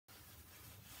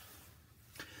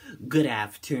Good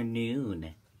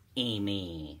afternoon,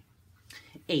 Amy.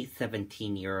 A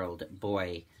 17-year-old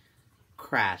boy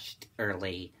crashed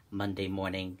early Monday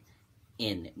morning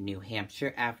in New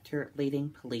Hampshire after leading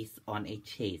police on a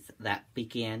chase that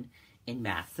began in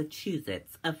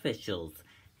Massachusetts, officials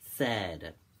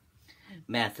said.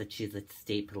 Massachusetts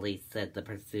State Police said the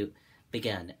pursuit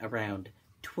began around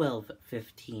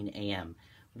 12:15 a.m.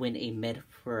 when a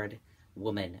Medford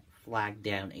woman flagged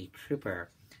down a trooper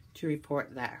to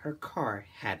report that her car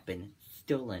had been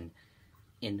stolen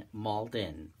in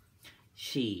Malden.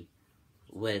 She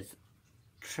was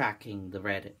tracking the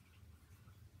red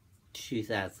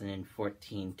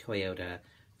 2014 Toyota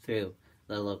through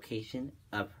the location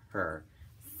of her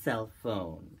cell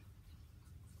phone.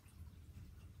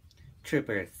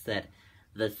 Troopers said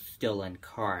the stolen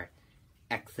car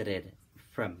exited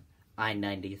from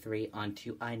I-93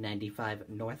 onto I-95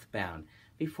 northbound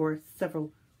before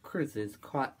several cruisers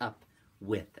caught up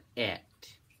with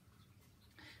it.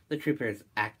 The troopers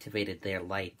activated their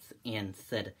lights and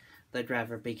said the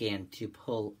driver began to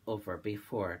pull over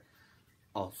before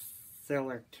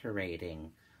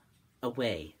accelerating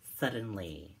away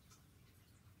suddenly.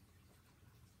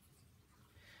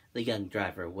 The young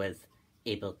driver was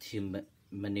able to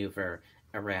maneuver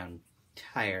around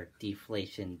tire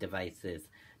deflation devices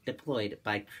deployed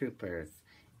by troopers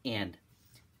and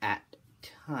at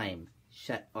time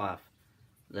shut off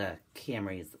the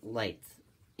Camry's lights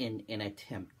in an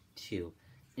attempt to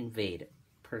evade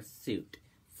pursuit,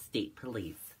 state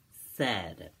police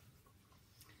said.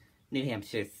 New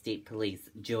Hampshire State Police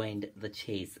joined the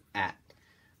chase at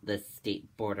the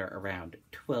state border around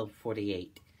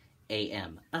 12:48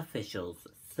 a.m., officials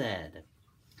said.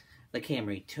 The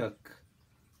Camry took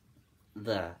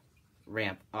the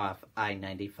ramp off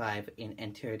I-95 and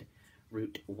entered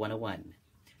Route 101.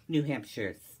 New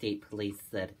Hampshire State Police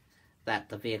said that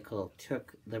the vehicle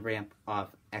took the ramp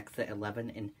off Exit 11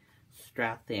 in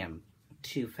Stratham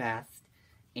too fast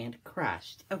and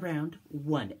crashed around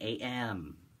 1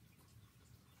 a.m.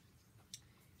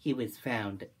 He was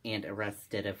found and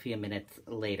arrested a few minutes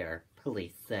later,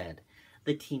 police said.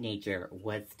 The teenager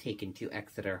was taken to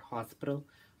Exeter Hospital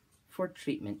for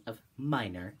treatment of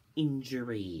minor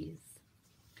injuries.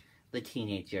 The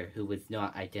teenager, who was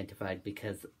not identified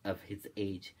because of his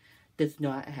age, does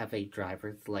not have a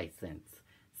driver's license.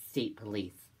 State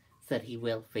police said he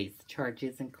will face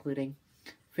charges including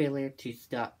failure to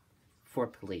stop for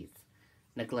police,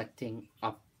 neglecting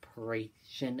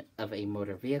operation of a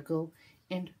motor vehicle,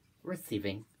 and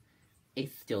receiving a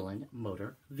stolen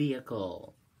motor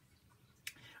vehicle.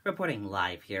 Reporting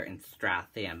live here in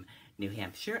Stratham, New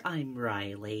Hampshire, I'm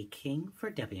Riley King for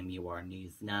WMUR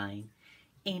News 9.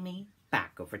 Amy,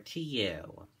 back over to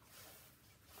you.